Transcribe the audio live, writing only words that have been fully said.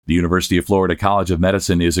The University of Florida College of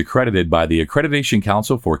Medicine is accredited by the Accreditation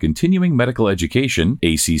Council for Continuing Medical Education,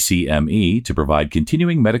 ACCME, to provide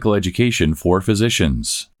continuing medical education for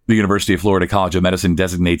physicians. The University of Florida College of Medicine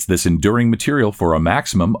designates this enduring material for a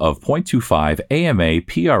maximum of 0.25 AMA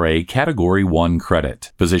PRA Category 1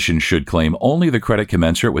 credit. Physicians should claim only the credit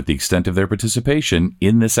commensurate with the extent of their participation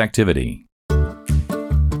in this activity.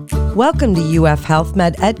 Welcome to UF Health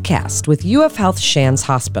Med Edcast with UF Health Shands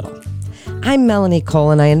Hospital. I'm Melanie Cole,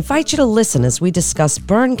 and I invite you to listen as we discuss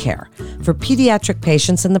burn care for pediatric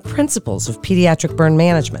patients and the principles of pediatric burn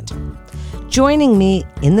management. Joining me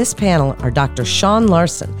in this panel are Dr. Sean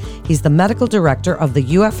Larson. He's the medical director of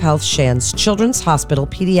the UF Health Shands Children's Hospital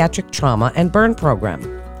Pediatric Trauma and Burn Program.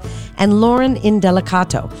 And Lauren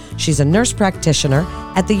Indelicato. She's a nurse practitioner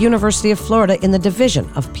at the University of Florida in the Division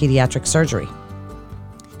of Pediatric Surgery.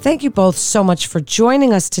 Thank you both so much for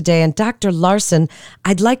joining us today. And Dr. Larson,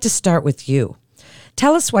 I'd like to start with you.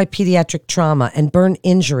 Tell us why pediatric trauma and burn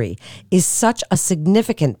injury is such a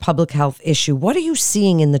significant public health issue. What are you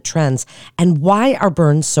seeing in the trends, and why are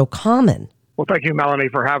burns so common? Well, thank you, Melanie,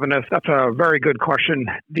 for having us. That's a very good question.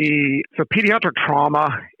 So pediatric trauma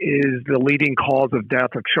is the leading cause of death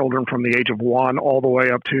of children from the age of 1 all the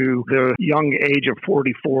way up to the young age of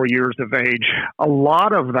 44 years of age. A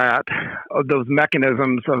lot of those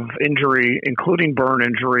mechanisms of injury, including burn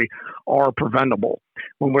injury, are preventable.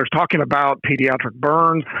 When we're talking about pediatric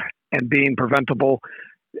burns and being preventable,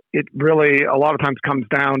 it really a lot of times comes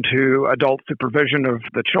down to adult supervision of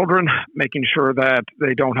the children, making sure that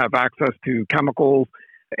they don't have access to chemicals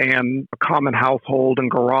and a common household and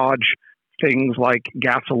garage things like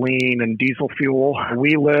gasoline and diesel fuel.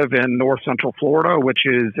 We live in north central Florida, which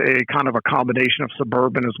is a kind of a combination of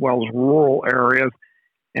suburban as well as rural areas.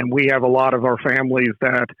 And we have a lot of our families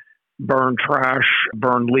that burn trash,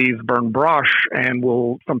 burn leaves, burn brush, and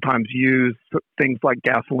will sometimes use things like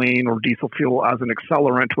gasoline or diesel fuel as an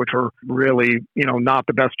accelerant, which are really, not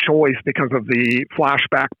the best choice because of the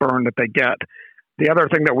flashback burn that they get. The other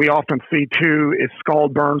thing that we often see too is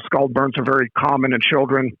scald burns. Scald burns are very common in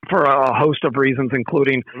children for a host of reasons,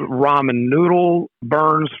 including ramen noodle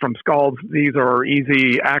burns from scalds. These are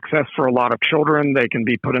easy access for a lot of children. They can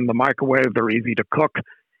be put in the microwave. They're easy to cook.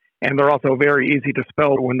 And they're also very easy to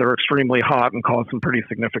spill when they're extremely hot and cause some pretty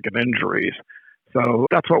significant injuries. So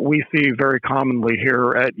that's what we see very commonly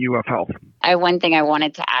here at UF Health. One thing I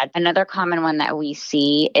wanted to add, another common one that we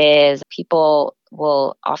see is people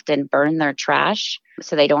will often burn their trash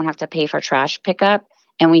so they don't have to pay for trash pickup.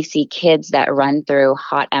 And we see kids that run through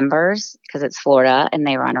hot embers because it's Florida and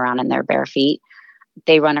they run around in their bare feet.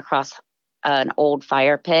 They run across an old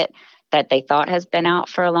fire pit that they thought has been out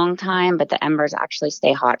for a long time, but the embers actually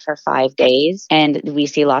stay hot for 5 days. And we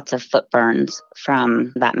see lots of foot burns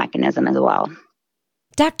from that mechanism as well.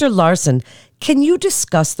 Dr. Larson, can you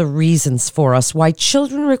discuss the reasons for us why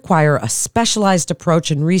children require a specialized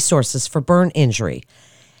approach and resources for burn injury?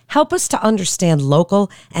 Help us to understand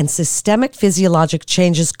local and systemic physiologic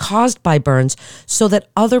changes caused by burns so that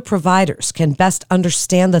other providers can best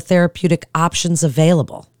understand the therapeutic options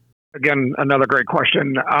available. Again, another great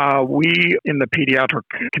question. We in the pediatric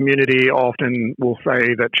community often will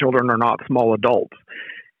say that children are not small adults.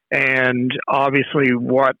 And obviously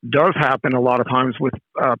what does happen a lot of times with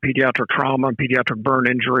pediatric trauma and pediatric burn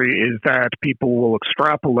injury is that people will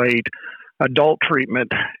extrapolate adult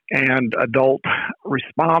treatment and adult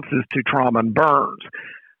responses to trauma and burns.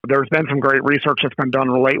 There's been some great research that's been done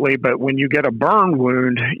lately, but when you get a burn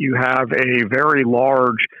wound, you have a very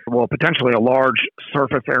large, potentially a large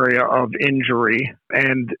surface area of injury.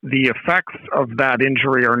 And the effects of that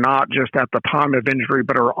injury are not just at the time of injury,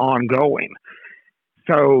 but are ongoing.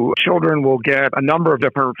 So children will get a number of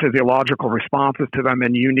different physiological responses to them,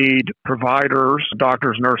 and you need providers,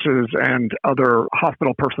 doctors, nurses, and other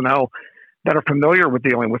hospital personnel that are familiar with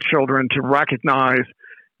dealing with children to recognize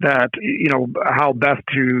that, how best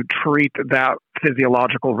to treat that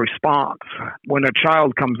physiological response. When a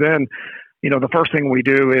child comes in, the first thing we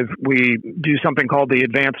do is we do something called the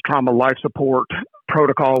Advanced Trauma Life Support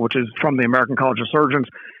Protocol, which is from the American College of Surgeons,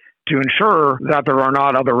 to ensure that there are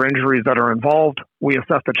not other injuries that are involved. We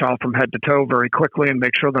assess the child from head to toe very quickly and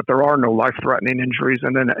make sure that there are no life-threatening injuries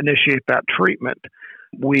and then initiate that treatment.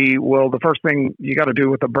 The first thing you got to do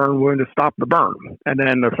with a burn wound is stop the burn. And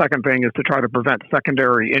then the second thing is to try to prevent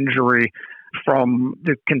secondary injury from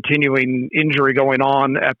the continuing injury going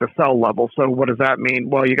on at the cell level. So what does that mean?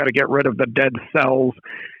 Well, you got to get rid of the dead cells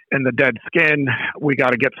and the dead skin. We got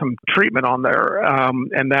to get some treatment on there.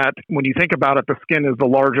 And that, when you think about it, the skin is the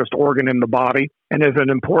largest organ in the body and is an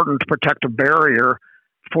important protective barrier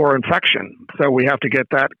for infection. So we have to get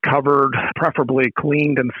that covered, preferably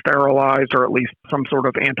cleaned and sterilized, or at least some sort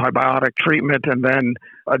of antibiotic treatment, and then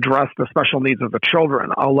address the special needs of the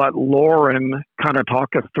children. I'll let Lauren kind of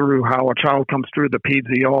talk us through how a child comes through the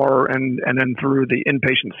PEDS-ER and then through the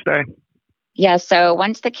inpatient stay. Yeah, so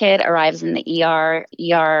once the kid arrives in the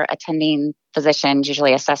ER attending physicians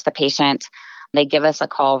usually assess the patient. They give us a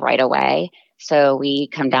call right away. So we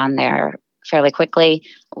come down there fairly quickly.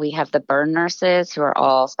 We have the burn nurses who are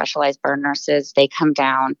all specialized burn nurses. They come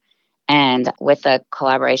down, and with a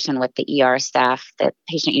collaboration with the ER staff, the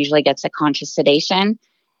patient usually gets a conscious sedation.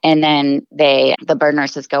 And then the burn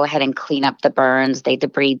nurses go ahead and clean up the burns. They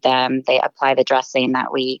debride them. They apply the dressing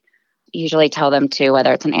that we usually tell them to,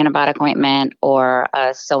 whether it's an antibiotic ointment or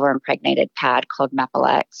a silver impregnated pad called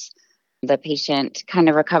Mepilex. The patient kind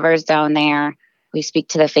of recovers down there. We speak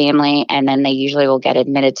to the family, and then they usually will get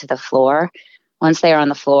admitted to the floor. Once they are on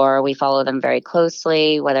the floor, we follow them very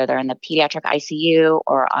closely, whether they're in the pediatric ICU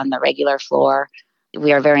or on the regular floor.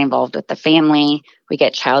 We are very involved with the family. We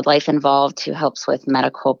get Child Life involved, who helps with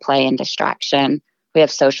medical play and distraction. We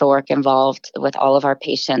have social work involved with all of our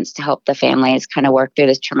patients to help the families kind of work through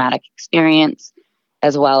this traumatic experience,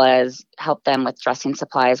 as well as help them with dressing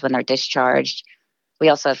supplies when they're discharged. We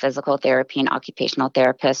also have physical therapy and occupational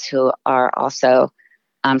therapists who are also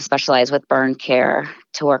specialized with burn care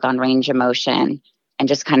to work on range of motion and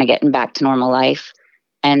just kind of getting back to normal life.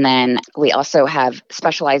 And then we also have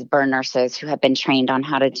specialized burn nurses who have been trained on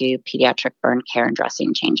how to do pediatric burn care and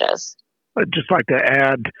dressing changes. I'd just like to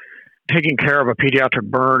add, taking care of a pediatric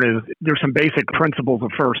burn there's some basic principles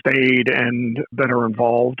of first aid and that are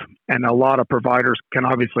involved. And a lot of providers can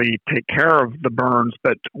obviously take care of the burns,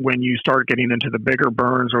 but when you start getting into the bigger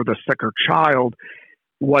burns or the sicker child,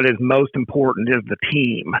 what is most important is the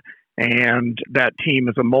team. And that team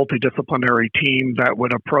is a multidisciplinary team that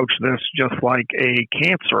would approach this just like a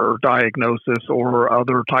cancer diagnosis or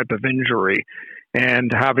other type of injury.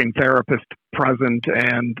 And having therapists present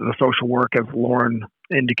and the social work, as Lauren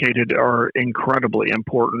indicated, are incredibly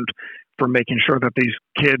important for making sure that these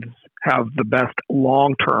kids have the best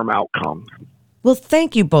long-term outcomes. Well,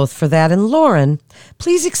 thank you both for that. And Lauren,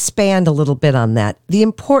 please expand a little bit on that, the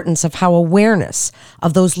importance of how awareness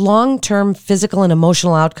of those long-term physical and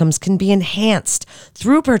emotional outcomes can be enhanced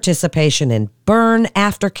through participation in burn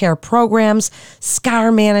aftercare programs,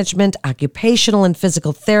 scar management, occupational and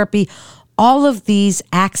physical therapy, all of these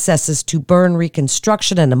accesses to burn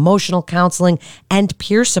reconstruction and emotional counseling and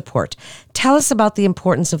peer support. Tell us about the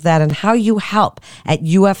importance of that and how you help at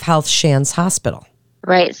UF Health Shands Hospital.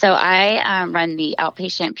 Right. So I run the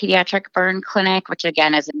outpatient pediatric burn clinic, which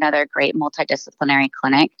again is another great multidisciplinary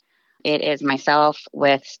clinic. It is myself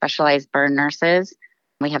with specialized burn nurses.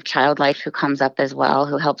 We have Child Life who comes up as well,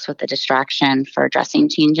 who helps with the distraction for dressing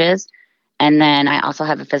changes. And then I also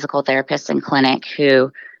have a physical therapist in clinic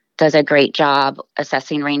who does a great job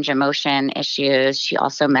assessing range of motion issues. She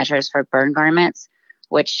also measures for burn garments,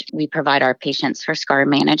 which we provide our patients for scar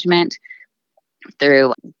management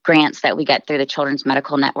through grants that we get through the Children's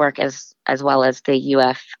Medical Network as well as the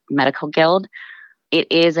UF Medical Guild.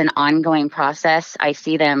 It is an ongoing process. I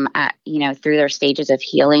see them through their stages of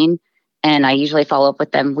healing, and I usually follow up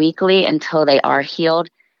with them weekly until they are healed.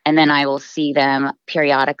 And then I will see them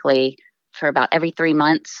periodically for about every 3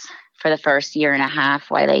 months for the first year and a half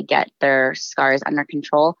while they get their scars under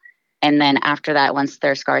control. And then after that, once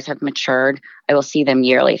their scars have matured, I will see them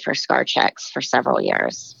yearly for scar checks for several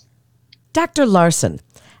years. Dr. Larson,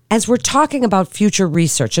 as we're talking about future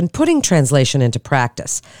research and putting translation into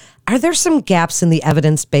practice, are there some gaps in the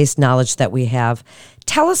evidence-based knowledge that we have?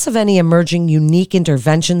 Tell us of any emerging unique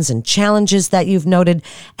interventions and challenges that you've noted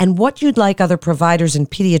and what you'd like other providers and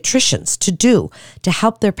pediatricians to do to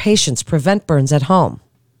help their patients prevent burns at home.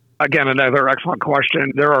 Again, another excellent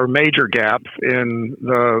question. There are major gaps in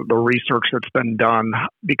the research that's been done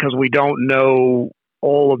because we don't know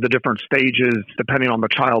all of the different stages, depending on the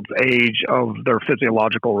child's age, of their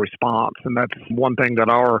physiological response. And that's one thing that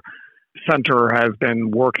our center has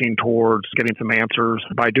been working towards getting some answers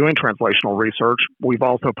by doing translational research. We've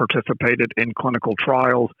also participated in clinical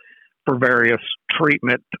trials for various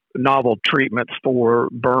novel treatments for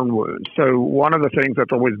burn wounds. So one of the things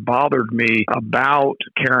that's always bothered me about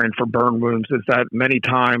caring for burn wounds is that many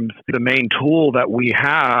times the main tool that we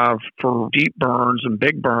have for deep burns and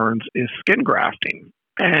big burns is skin grafting.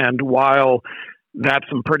 And while that's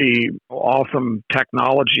some pretty awesome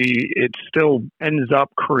technology, it still ends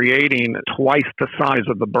up creating twice the size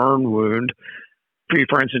of the burn wound.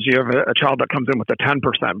 For instance, you have a child that comes in with a 10%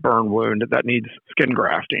 burn wound that needs skin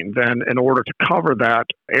grafting. Then in order to cover that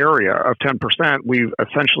area of 10%, we've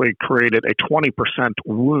essentially created a 20%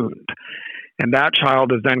 wound. And that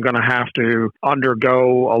child is then going to have to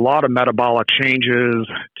undergo a lot of metabolic changes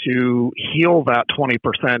to heal that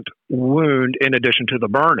 20% wound in addition to the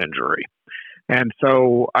burn injury. And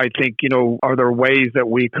so I think, are there ways that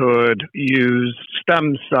we could use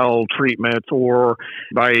stem cell treatments or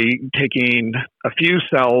by taking a few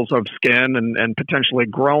cells of skin and potentially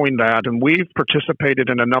growing that? And we've participated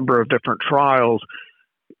in a number of different trials.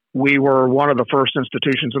 We were one of the first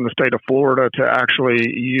institutions in the state of Florida to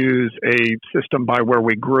actually use a system by where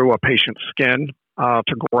we grew a patient's skin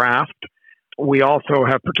to graft. We also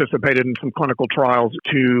have participated in some clinical trials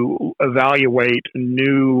to evaluate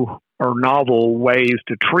new or novel ways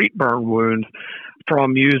to treat burn wounds,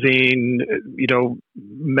 from using,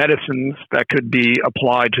 medicines that could be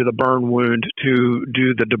applied to the burn wound to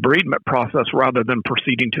do the debridement process rather than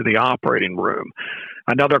proceeding to the operating room.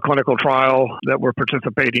 Another clinical trial that we're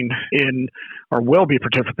participating in, or will be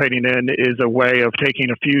participating in, is a way of taking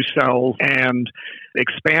a few cells and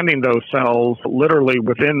expanding those cells literally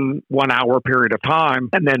within 1 hour period of time,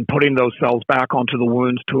 and then putting those cells back onto the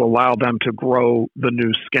wounds to allow them to grow the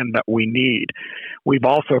new skin that we need. We've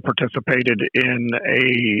also participated in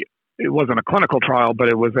it wasn't a clinical trial, but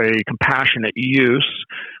it was a compassionate use,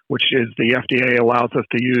 which is the FDA allows us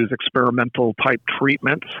to use experimental type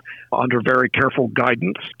treatments under very careful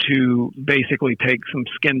guidance to basically take some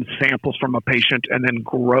skin samples from a patient and then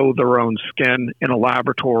grow their own skin in a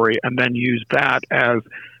laboratory and then use that as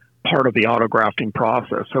part of the autografting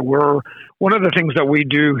process. So one of the things that we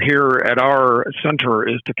do here at our center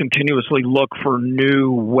is to continuously look for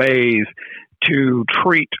new ways to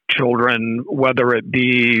treat children, whether it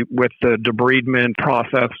be with the debridement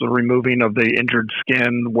process, the removing of the injured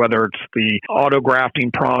skin, whether it's the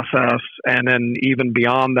autografting process, and then even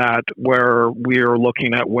beyond that, where we're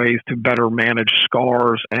looking at ways to better manage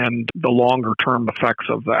scars and the longer term effects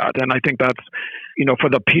of that. And I think that's,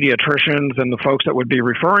 for the pediatricians and the folks that would be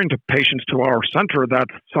referring to patients to our center,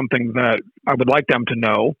 that's something that I would like them to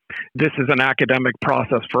know. This is an academic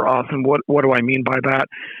process for us. And what do I mean by that?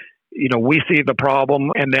 We see the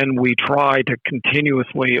problem, and then we try to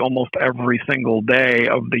continuously, almost every single day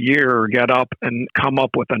of the year, get up and come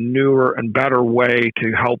up with a newer and better way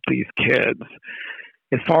to help these kids.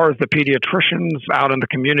 As far as the pediatricians out in the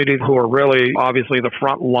community, who are really obviously the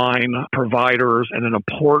front line providers, and an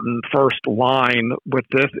important first line with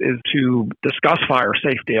this is to discuss fire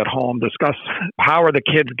safety at home, discuss how are the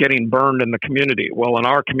kids getting burned in the community. Well, in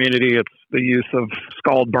our community, it's the use of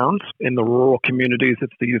scald burns. In the rural communities,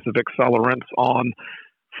 it's the use of accelerants on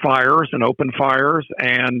fires and open fires.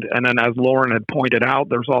 And then, as Lauren had pointed out,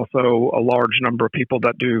 there's also a large number of people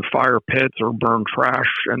that do fire pits or burn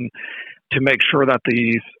trash, and to make sure that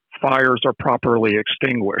these fires are properly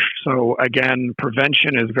extinguished. So again,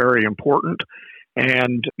 prevention is very important.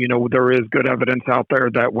 And, there is good evidence out there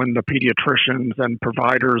that when the pediatricians and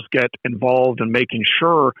providers get involved in making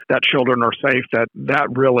sure that children are safe, that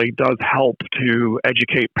really does help to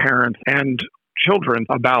educate parents and children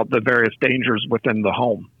about the various dangers within the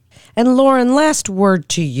home. And Lauren, last word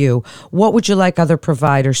to you. What would you like other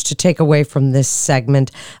providers to take away from this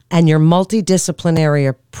segment and your multidisciplinary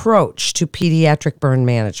approach to pediatric burn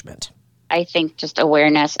management? I think just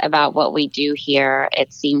awareness about what we do here.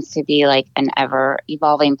 It seems to be like an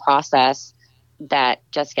ever-evolving process that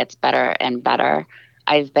just gets better and better.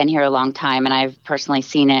 I've been here a long time, and I've personally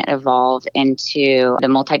seen it evolve into the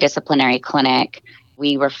multidisciplinary clinic.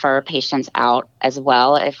 We refer patients out as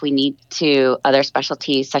well if we need to other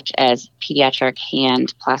specialties such as pediatric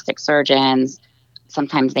hand plastic surgeons.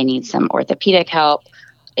 Sometimes they need some orthopedic help.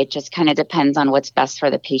 It just kind of depends on what's best for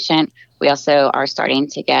the patient. We also are starting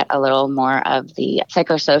to get a little more of the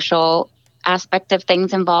psychosocial aspect of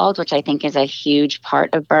things involved, which I think is a huge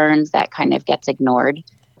part of burns that kind of gets ignored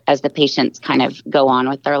as the patients kind of go on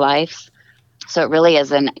with their lives. So it really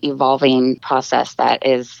is an evolving process that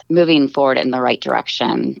is moving forward in the right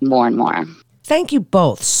direction more and more. Thank you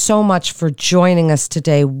both so much for joining us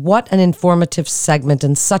today. What an informative segment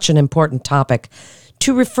and such an important topic.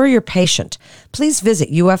 To refer your patient, please visit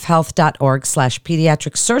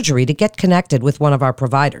ufhealth.org/pediatric surgery to get connected with one of our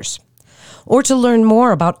providers. Or to learn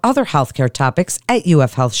more about other healthcare topics at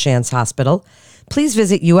UF Health Shands Hospital, please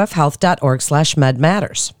visit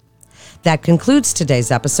ufhealth.org/medmatters. That concludes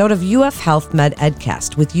today's episode of UF Health Med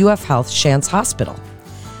Edcast with UF Health Shands Hospital.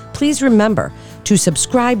 Please remember to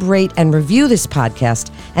subscribe, rate, and review this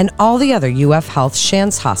podcast and all the other UF Health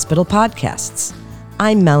Shands Hospital podcasts.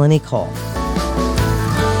 I'm Melanie Cole.